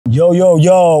Yo, yo,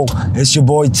 yo, it's your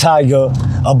boy Tiger,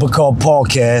 UPPERCUT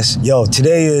Podcast. Yo,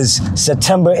 today is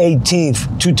September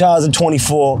 18th,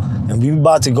 2024, and we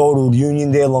about to go to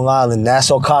Uniondale, Long Island,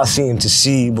 Nassau Coliseum to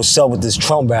see what's up with this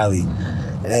Trump rally.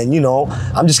 And, you know,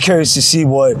 I'm just curious to see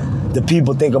what the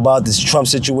people think about this Trump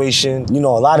situation. You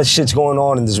know, a lot of shit's going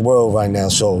on in this world right now,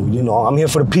 so, you know, I'm here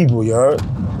for the people, you heard?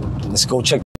 Let's go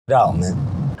check it out,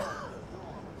 man.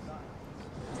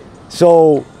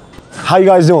 So, how you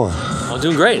guys doing? I'm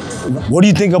doing great. What do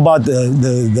you think about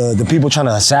the people trying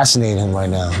to assassinate him right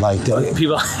now? Like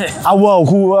people, well,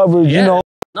 whoever, you know.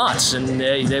 Nuts, and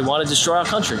they want to destroy our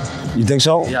country. You think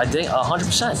so? Yeah, I think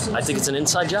 100%. I think it's an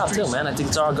inside job too, man. I think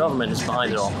it's our government is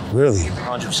behind it all. Really?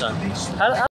 100%.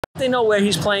 How do they know where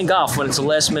he's playing golf when it's a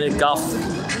last-minute golf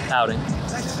outing?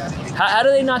 How do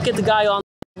they not get the guy on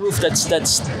the roof that's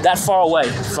that far away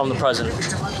from the president?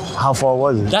 How far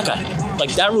was it? That guy.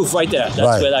 Like that roof right there.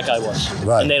 That's where that guy was.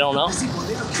 Right. And they don't know?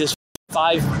 There's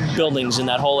 5 buildings in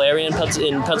that whole area in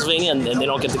Pennsylvania, and they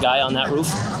don't get the guy on that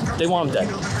roof. They want him dead.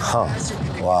 Huh.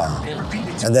 Wow. Yeah.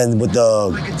 And then with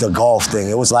the golf thing,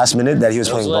 it was last minute that he was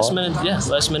playing golf?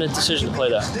 Last minute decision to play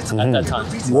that at that time.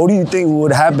 What do you think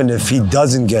would happen if he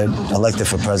doesn't get elected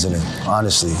for president,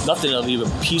 honestly? Nothing. It'll be a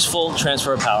peaceful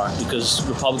transfer of power because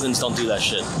Republicans don't do that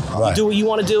shit. Right. You do what you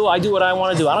want to do, I do what I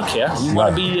want to do. I don't care. You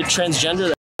want to be a transgender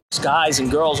that guys and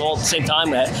girls all at the same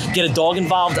time, get a dog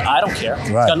involved, I don't care. Right.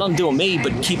 It's got nothing to do with me,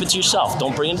 but keep it to yourself.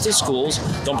 Don't bring it into schools.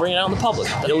 Don't bring it out in the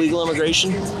public. Illegal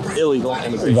immigration.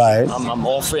 Right. I'm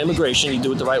all for immigration. You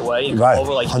do it the right way. You right. Come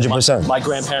over like 100%. My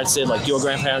grandparents did, like your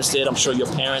grandparents did. I'm sure your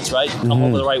parents, right? Come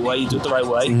over the right way. You do it the right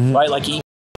way, right? Like you eat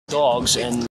dogs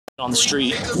and on the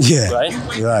street, right?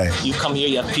 You come here,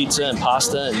 you have pizza and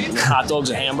pasta and hot dogs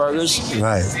and hamburgers,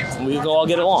 right? And we go all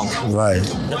get along, right?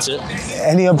 That's it.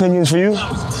 Any opinions for you?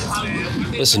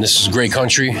 Listen, this is a great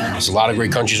country. There's a lot of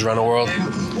great countries around the world.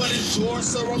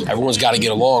 Everyone's got to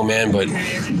get along, man, but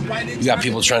you got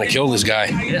people trying to kill this guy.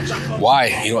 Yeah.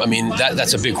 Why? You know, I mean,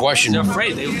 that's a big question. They're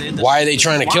afraid. Why are they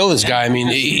trying to kill this guy? I mean,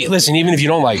 listen, even if you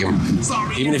don't like him,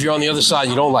 even if you're on the other side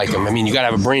and you don't like him, I mean, you got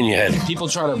to have a brain in your head. People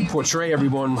try to portray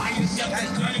everyone.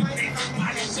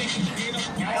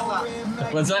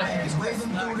 What's that?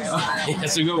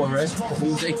 That's a good one, right?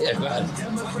 Yeah, go ahead.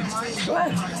 Go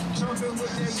ahead.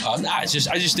 I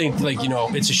just think, like, you know,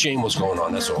 it's a shame what's going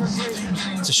on. That's all.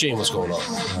 It's a shame what's going on.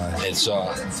 Right. It's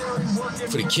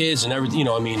for the kids and everything. You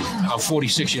know, I mean, I'm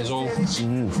 46 years old.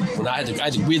 When we had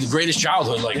the greatest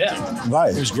childhood. Like,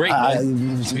 right. It was great,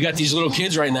 man. We got these little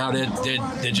kids right now that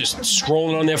they're just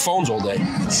scrolling on their phones all day.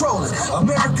 Trolling.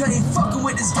 America ain't fucking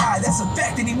with this guy. That's a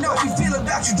fact, and he know we feel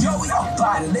about you, Joey. Fuck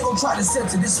Biden. They gon' try to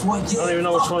censor this one. Yeah. I don't even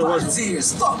know which one it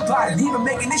was. Fuck Biden. He been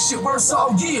making this shit worse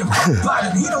all year.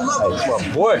 Biden. He don't love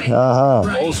him. Boy.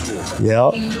 Old school.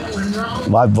 Yeah.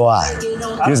 My boy.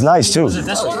 He was nice too. Was it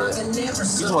this one?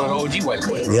 He's one of the OG white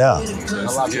boys. Yeah. A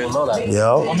lot of people know that.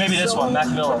 Yeah. Or maybe this one, Mac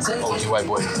Miller. OG white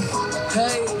boy.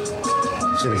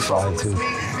 Should be fine too.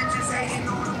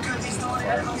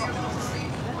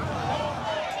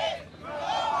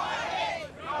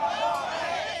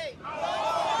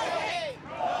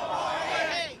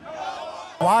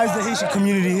 Why is the Haitian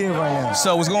community here right now?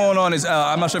 So what's going on is,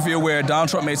 I'm not sure if you're aware, Donald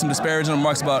Trump made some disparaging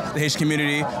remarks about the Haitian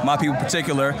community, my people in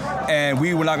particular, and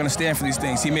we were not going to stand for these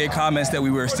things. He made comments that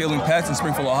we were stealing pets in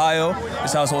Springfield, Ohio.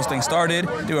 That's how this whole thing started.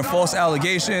 There were false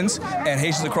allegations, and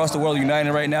Haitians across the world are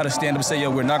united right now to stand up and say, yo,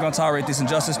 we're not going to tolerate this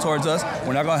injustice towards us.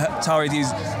 We're not going to tolerate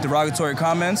these derogatory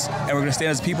comments, and we're going to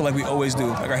stand as people like we always do,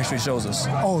 like our history shows us.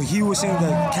 Oh, he was saying the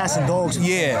cats and dogs.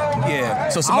 Yeah.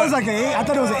 So I was like, I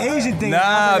thought it was an Asian thing.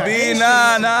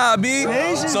 Nah, B.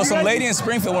 So some lady in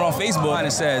Springfield went on Facebook and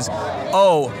it says,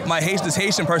 oh, this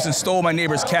Haitian person stole my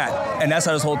neighbor's cat. And that's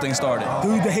how this whole thing started.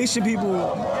 Dude, the Haitian people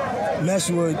mess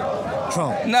with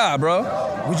Trump? Nah, bro.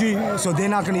 So they're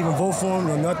not going to even vote for him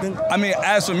or nothing? I mean,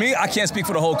 as for me, I can't speak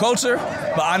for the whole culture,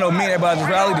 but I know me and everybody at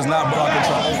this rally does not block the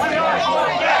Trump. We're not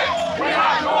going back. We're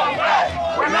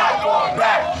not going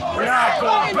back. We're not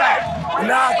going back. We're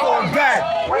not going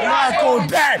back. We're not going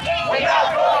back. We're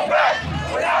not going back.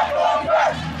 We're not going back. We're not going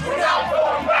back. We're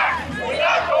not going back. We're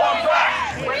not going back.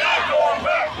 We're not going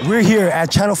back. We're here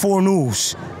at Channel 4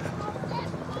 News.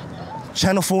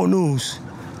 Channel 4 News.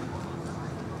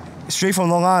 Straight from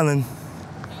Long Island.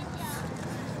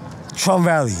 Trump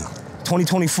rally,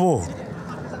 2024.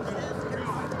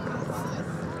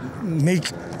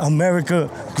 Make America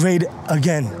great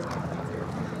again.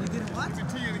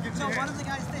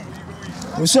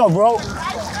 What's up, bro?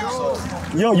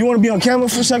 Yo, you want to be on camera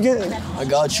for a second? I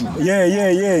got you. Yeah.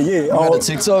 You got a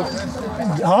TikTok?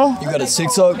 Huh? You got a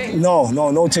TikTok?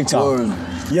 No TikTok. Word.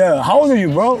 Yeah, how old are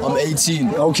you, bro? I'm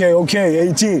 18. Okay,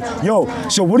 18. Yo,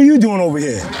 so what are you doing over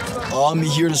here? I'm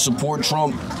here to support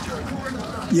Trump.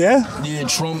 Yeah? Yeah,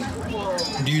 Trump.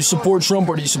 Do you support Trump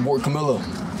or do you support Camilla?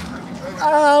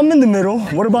 I'm in the middle.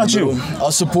 What about you? I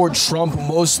support Trump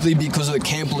mostly because of the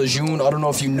Camp Lejeune. I don't know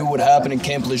if you knew what happened in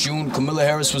Camp Lejeune. Kamala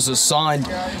Harris was assigned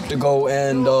to go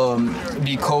and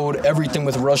decode everything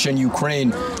with Russia and Ukraine.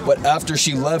 But after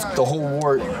she left, the whole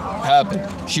war happened.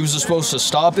 She was supposed to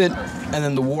stop it, and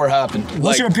then the war happened.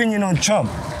 What's your opinion on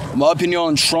Trump? My opinion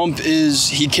on Trump is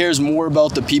he cares more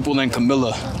about the people than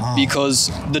Camilla. Because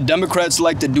the Democrats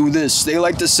like to do this. They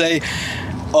like to say,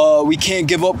 we can't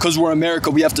give up because we're America.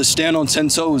 We have to stand on 10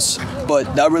 toes.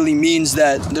 But that really means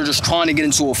that they're just trying to get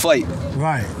into a fight.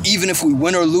 Right. Even if we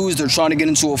win or lose, they're trying to get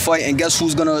into a fight. And guess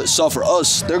who's going to suffer?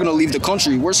 Us. They're going to leave the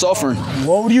country. We're suffering.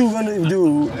 What are you going to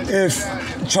do if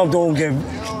Trump don't get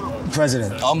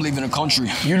president? I'm leaving the country.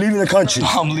 You leaving the country?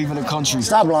 I'm leaving the country.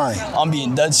 Stop lying. I'm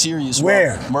being dead serious.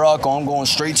 Where? Bro. Morocco. I'm going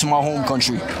straight to my home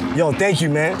country. Yo, thank you,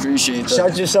 man. Appreciate that.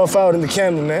 Shout yourself out in the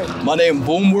camera, man. My name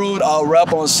Boom World. I'll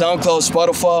rap on SoundCloud,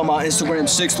 Spotify, my Instagram,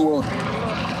 6th World.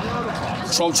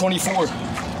 Trump 24.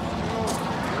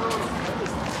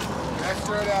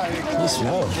 He's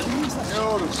slow.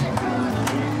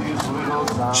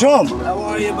 Trump. How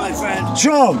are you, my friend?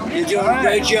 Trump. You're doing a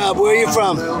great job. Where are you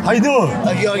from? How you doing?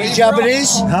 Are you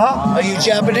Japanese? Huh? Are you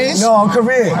Japanese? No, I'm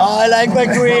Korean. Oh, I like my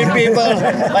Korean people,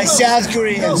 my South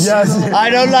Koreans. Yes. I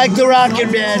don't like the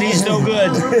Rocket Man. He's no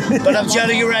good. But I'm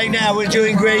telling you right now, we're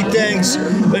doing great things.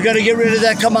 We're going to get rid of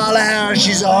that Kamala Harris.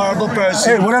 She's a horrible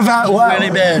person. Hey, really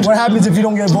bad. What happens if you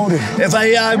don't get voted? If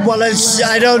I'm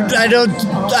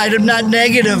not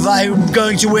negative. I'm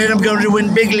going to win. I'm going to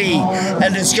win bigly,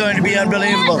 and it's going to be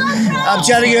unbelievable. I'm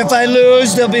telling you, if I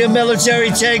lose, there'll be a military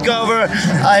takeover.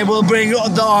 I will bring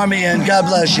the army in. God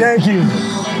bless you. Thank you.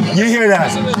 You hear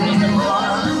that?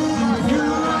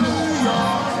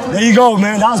 There you go,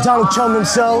 man. That was Donald Trump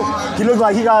himself. He looked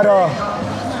like he got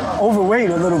overweight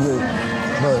a little bit,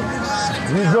 but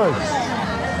he's good.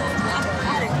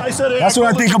 That's what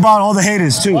I think about all the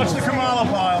haters, too. Watch the Kamala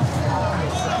pile.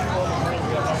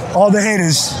 All the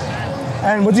haters.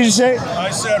 And what did you say?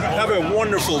 I said, have a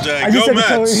wonderful day. Go Go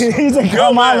Mets. He said, Go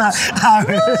Kamala.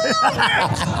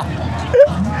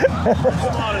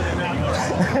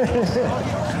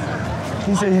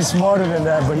 He said he's smarter than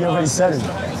that, but he already said it.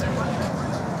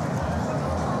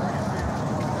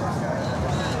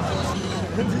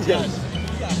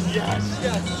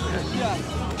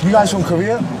 You guys from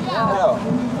Korea?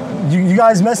 Yeah. You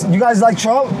guys like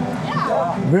Trump?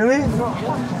 Yeah. Really?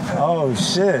 Oh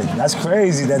shit, that's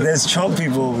crazy that there's Trump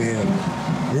people over here.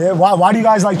 Yeah, why do you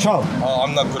guys like Trump?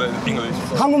 I'm not good at English.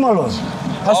 한국말로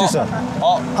할 수 있어.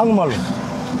 한국말로.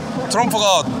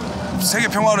 트럼프가 세계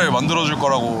평화를 만들어줄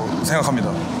거라고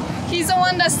생각합니다. He's the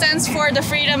one that stands for the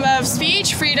freedom of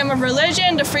speech, freedom of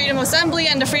religion, the freedom of assembly,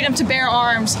 and the freedom to bear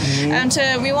arms. And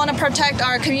we want to protect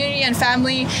our community and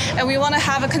family, and we want to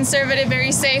have a conservative,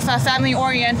 very safe,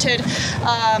 family-oriented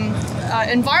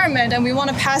environment, and we want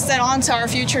to pass that on to our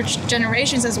future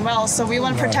generations as well. So we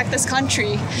want to protect this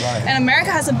country. And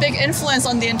America has a big influence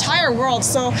on the entire world.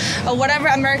 So whatever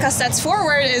America sets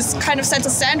forward is kind of sets a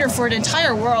standard for the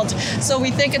entire world. So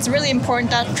we think it's really important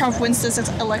that Trump wins this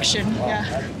election. Yeah.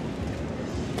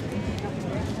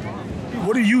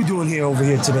 What are you doing here over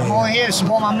here today? I'm over here to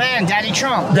support my man, Daddy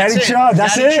Trump. Daddy Trump,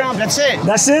 that's it? Daddy Trump, that's it.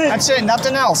 That's it? That's it,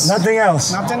 nothing else. Nothing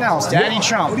else? Nothing else, Daddy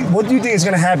Trump. What do you think is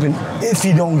going to happen if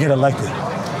he don't get elected?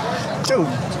 Dude,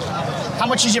 how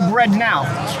much is your bread now?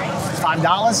 $5?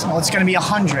 Well, it's going to be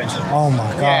 100. Oh my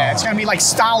God. Yeah, it's going to be like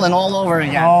Stalin all over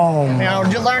again. Oh my. You know,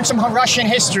 you learn some Russian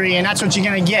history and that's what you're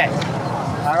going to get.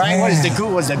 All right, Yeah. what is the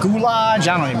goulash?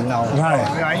 I don't even know.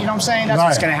 Right. You know what I'm saying? That's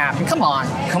what's going to happen. Come on.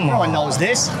 Everyone knows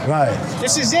this. Right.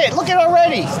 This is it. Look at it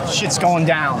already. Shit's going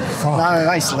down. A lot of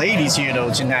nice ladies here, though,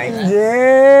 tonight.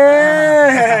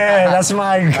 Yeah, that's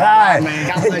my guy. All right, man.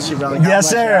 God bless you, brother. God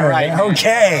Yes, bless you. sir. All right, man.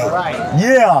 Okay. All right.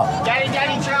 Yeah. Daddy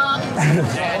Trump.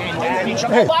 Daddy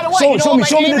Trump. Hey, Oh, by the way, you know show what me my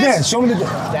the name is? dance. Show me the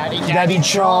dance. Daddy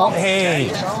Trump. Hey.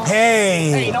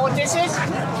 Hey, you know what this is?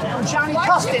 Johnny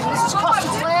Custard. This is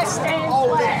Custard's last stand.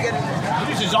 Oh,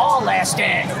 this is our last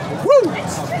stand. Woo!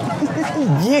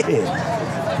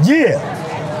 Yeah.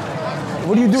 Yeah.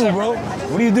 What do you do, bro?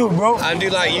 What do you do, bro? I do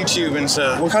like YouTube and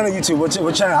stuff. What kind of YouTube? What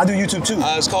channel? I do YouTube too.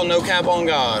 It's called No Cap on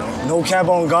God. No Cap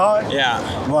on God? Yeah.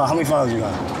 Wow, how many followers you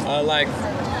got? Like,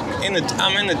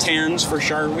 I'm in the tens for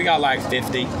sure. We got like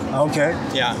 50. Okay.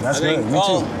 Yeah. That's I think, good. Me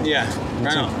too. Yeah.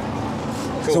 Right on.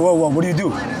 Cool. So what do you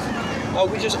do? Oh,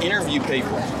 we just interview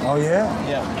people. Oh yeah?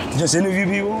 Yeah. Just interview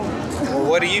people? Well,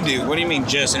 what do you do? What do you mean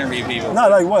just interview people? No,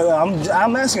 like what?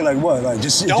 I'm asking like what? Like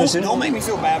just Don't make me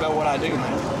feel bad about what I do,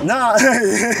 man. Nah,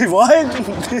 what?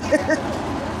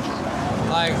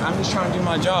 Like, I'm just trying to do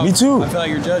my job. Me too. I feel like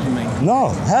you're judging me. No,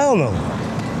 hell no.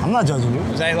 I'm not judging you.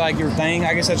 Is that like your thing?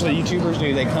 I guess that's what YouTubers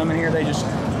do. They come in here, they just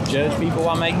judge people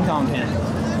while making content.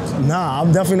 Nah,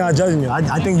 I'm definitely not judging you.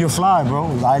 I think you're fly, bro.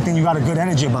 I think you got a good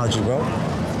energy about you, bro.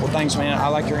 Well, thanks, man. I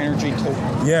like your energy too.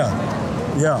 Yeah.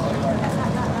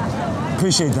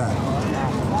 Appreciate that.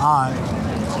 All right.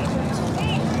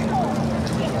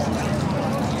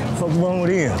 Fuck is wrong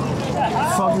with Ian?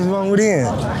 Fuck is wrong with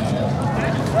Ian?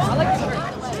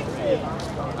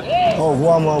 Oh, who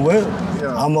I'm with?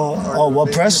 Yeah. I'm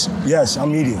what press? Yes,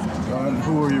 I'm media.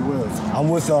 Who are you with? I'm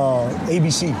with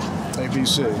ABC.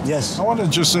 ABC. Yes. I want to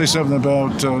just say something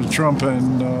about Trump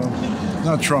and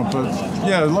not Trump, but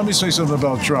yeah, let me say something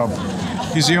about Trump.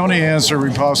 He's the only answer we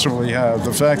possibly have.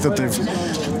 The fact that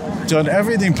they've done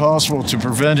everything possible to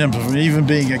prevent him from even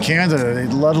being a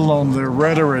candidate, let alone their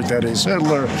rhetoric that he's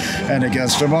Hitler and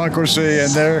against democracy,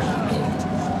 and their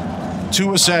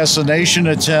 2 assassination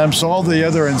attempts, all the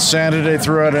other insanity they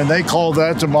threw out, and they call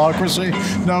that democracy?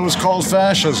 No, it's called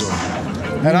fascism.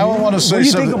 And I want to say something. What do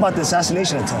you think about the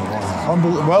assassination attempt?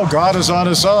 Well, God is on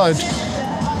his side,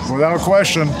 without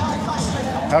question.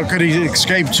 How could he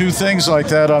escape 2 things like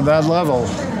that on that level?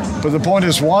 But the point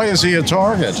is, why is he a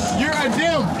target? You're a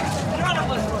dim.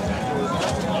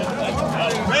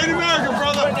 Made in America,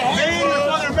 brother. Made in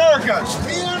Southern America.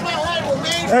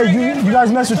 Hey, you guys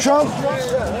mess with Trump?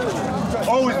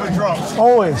 Always with Trump.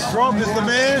 Always. Trump is the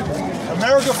man.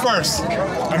 America first.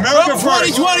 America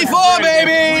first. 2024,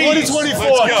 baby.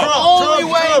 2024. Trump. Only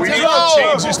way to We go. gotta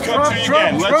change this country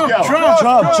again. Let's go.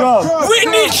 Trump. We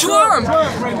need Trump.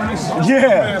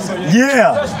 Yeah.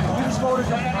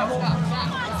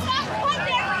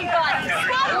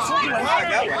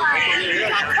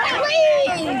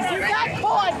 Please, you got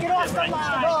caught. Get off the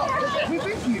line. We've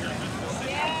been here.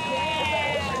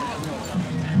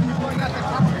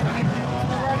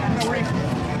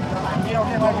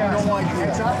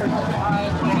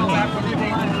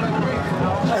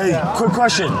 Hey, quick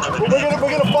question. We're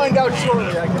gonna find out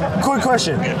shortly. Quick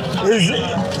question. Is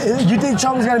you think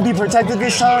Trump is going to be protected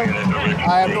this time?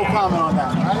 I have no comment on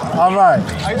that. All right.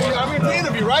 I'm in the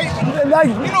interview, right? Like,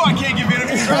 You know I can't give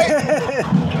interviews, right?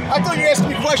 I thought you were asking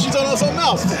me questions on something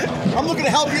else. I'm looking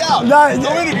to help you out. No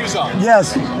interviews on.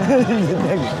 Yes.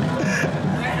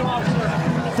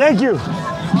 Thank you.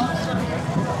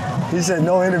 He said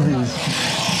no interviews.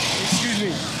 Excuse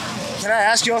me. Can I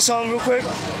ask y'all something real quick?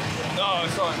 No,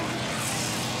 it's fine.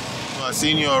 I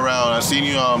seen you around. I seen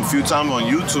you a few times on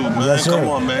YouTube, man. Yes, sir. Come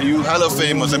on, man. You hella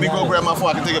famous. Let me go grab my phone.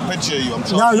 I can take a picture of you. I'm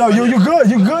trying. No, you're good.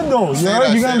 You're good though. Say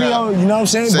that, You're gonna say be, that. you know what I'm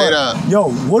saying? Say But, that. yo,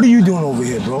 what are you doing over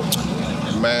here, bro?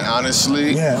 Man,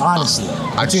 honestly. Yeah, honestly.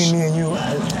 Between me and you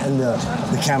and the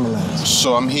camera lens.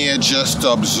 So I'm here just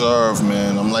to observe,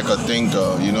 man. I'm like a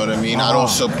thinker. You know what I mean? I don't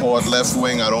support left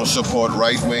wing. I don't support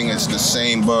right wing. It's the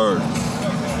same bird.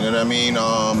 You know what I mean?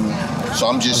 So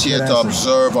I'm just here to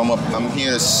observe. I'm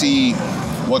here to see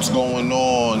what's going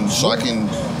on so I can,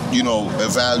 you know,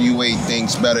 evaluate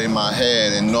things better in my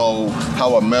head and know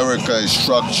how America is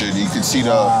structured. You can see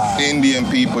the Indian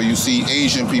people, you see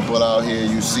Asian people out here,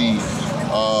 you see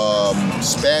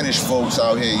Spanish folks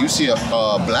out here, you see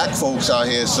black folks out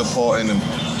here supporting them.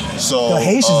 So The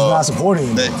Haitians is not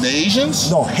supporting the Asians?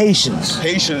 No, Haitians.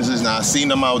 Haitians is not. I seen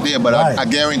them out there, but I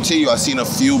guarantee you, I seen a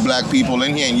few black people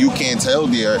in here, and you can't tell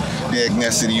their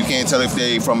ethnicity. You can't tell if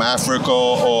they from Africa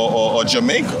or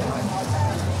Jamaica.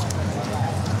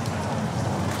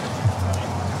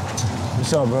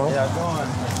 What's up, bro? Yeah, go on.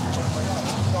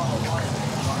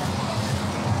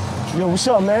 Yo, what's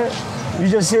up, man? You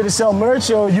just here to sell merch,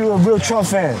 or you a real Trump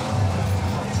fan?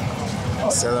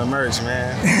 Selling merch,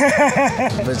 man.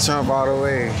 But Trump all the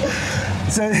way.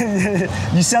 So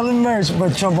you selling merch,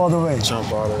 but Trump all the way.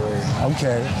 Trump all the way.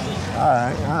 Okay. All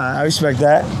right. I respect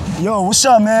that. Yo, what's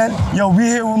up, man? Yo, we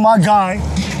here with my guy,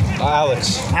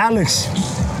 Alex. Alex.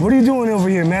 What are you doing over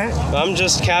here, man? I'm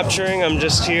just capturing. I'm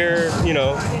just here, you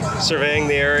know, surveying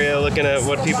the area, looking at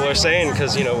what people are saying,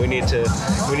 because you know we need to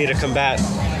combat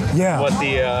what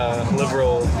the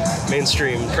liberal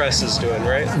mainstream press is doing,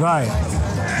 right? Right.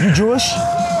 You Jewish?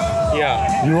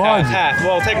 Yeah. You are? Half.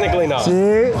 Well, technically not.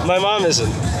 See? My mom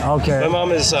isn't. Okay. My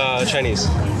mom is Chinese.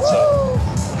 So.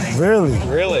 Really?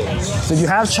 Really. So you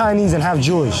have Chinese and have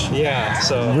Jewish? Yeah.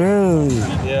 So. Really?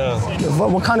 Yeah.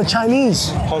 What kind of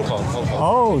Chinese? Hong Kong.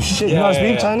 Oh shit! You know how to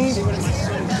speak Chinese?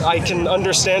 I can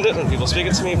understand it when people speak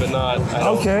it to me, but not. I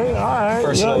don't, okay, all right.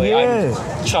 Personally, yeah.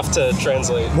 I'm tough to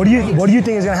translate. What do you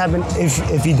think is gonna happen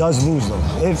if he does lose though?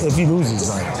 If he loses,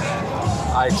 like.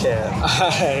 I can't.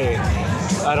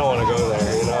 I don't want to go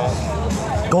there. You know.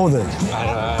 Go there.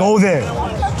 Go there.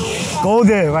 Go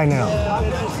there right now.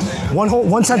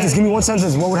 One sentence. Give me one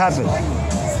sentence. What would happen?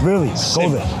 Really? Go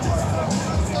there.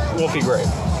 Won't be great.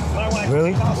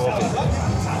 Really? Won't be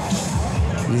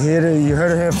great. You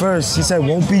heard it here first. He said,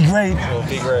 "Won't be great." Won't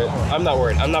be great. I'm not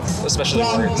worried. I'm not especially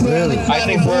worried. Really? I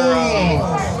think we're.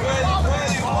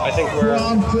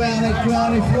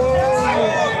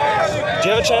 Do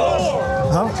you have a channel?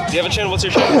 Huh? Do you have a channel? What's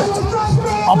your channel?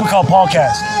 Uppercut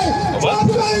Podcast. What?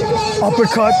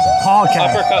 Uppercut Podcast.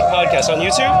 Uppercut Podcast on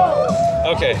YouTube?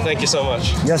 Okay, thank you so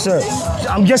much. Yes, sir.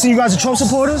 I'm guessing you guys are Trump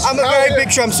supporters? I'm a very big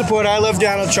Trump supporter. I love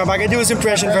Donald Trump. I can do his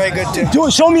impression very good too. Do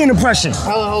it. Show me an impression.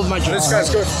 I'll hold my jaw. This guy's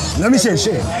good. Let me see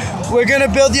shit. We're going to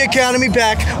build the economy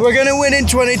back. We're going to win in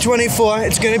 2024.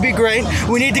 It's going to be great.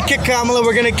 We need to kick Kamala.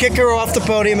 We're going to kick her off the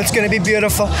podium. It's going to be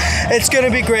beautiful. It's going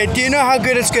to be great. Do you know how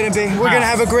good it's going to be? We're going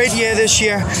to have a great year this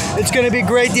year. It's going to be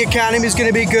great. The economy is going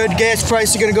to be good. Gas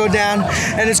prices are going to go down.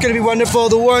 And it's going to be wonderful.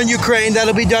 The war in Ukraine,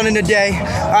 that'll be done in a day.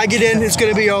 I get in, it's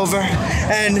going to be over.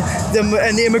 And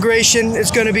the immigration,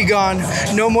 it's going to be gone.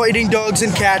 No more eating dogs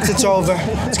and cats. It's over.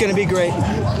 It's going to be great.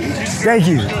 Thank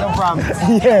you. No problem.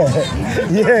 Yeah.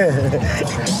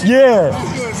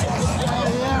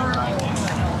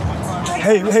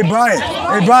 Hey, Brian.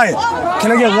 Hey, Brian.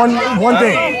 Can I get one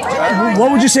thing?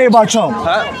 What would you say about Trump?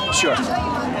 Sure.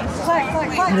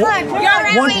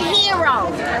 You're a hero.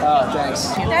 Oh, thanks.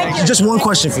 Thank you. Just one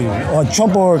question for you.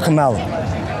 Trump or Kamala?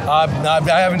 I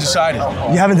haven't decided.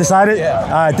 You haven't decided? Yeah. All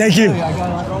right, thank you.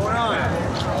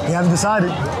 You haven't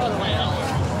decided?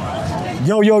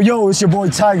 Yo, it's your boy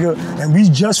Tiger, and we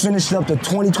just finished up the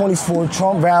 2024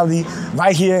 Trump rally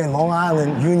right here in Long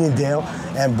Island, Uniondale,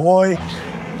 and boy,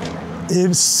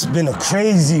 it's been a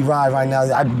crazy ride right now.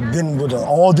 I've been with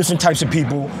all different types of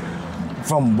people,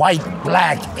 from white,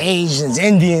 black, Asians,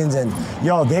 Indians, and they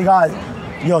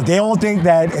all think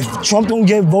that if Trump don't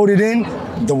get voted in,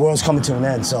 the world's coming to an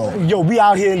end. So, we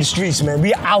out here in the streets, man.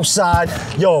 We outside.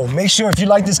 Make sure if you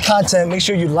like this content, make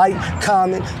sure you like,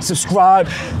 comment, subscribe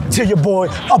to your boy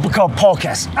Uppercut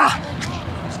Podcast.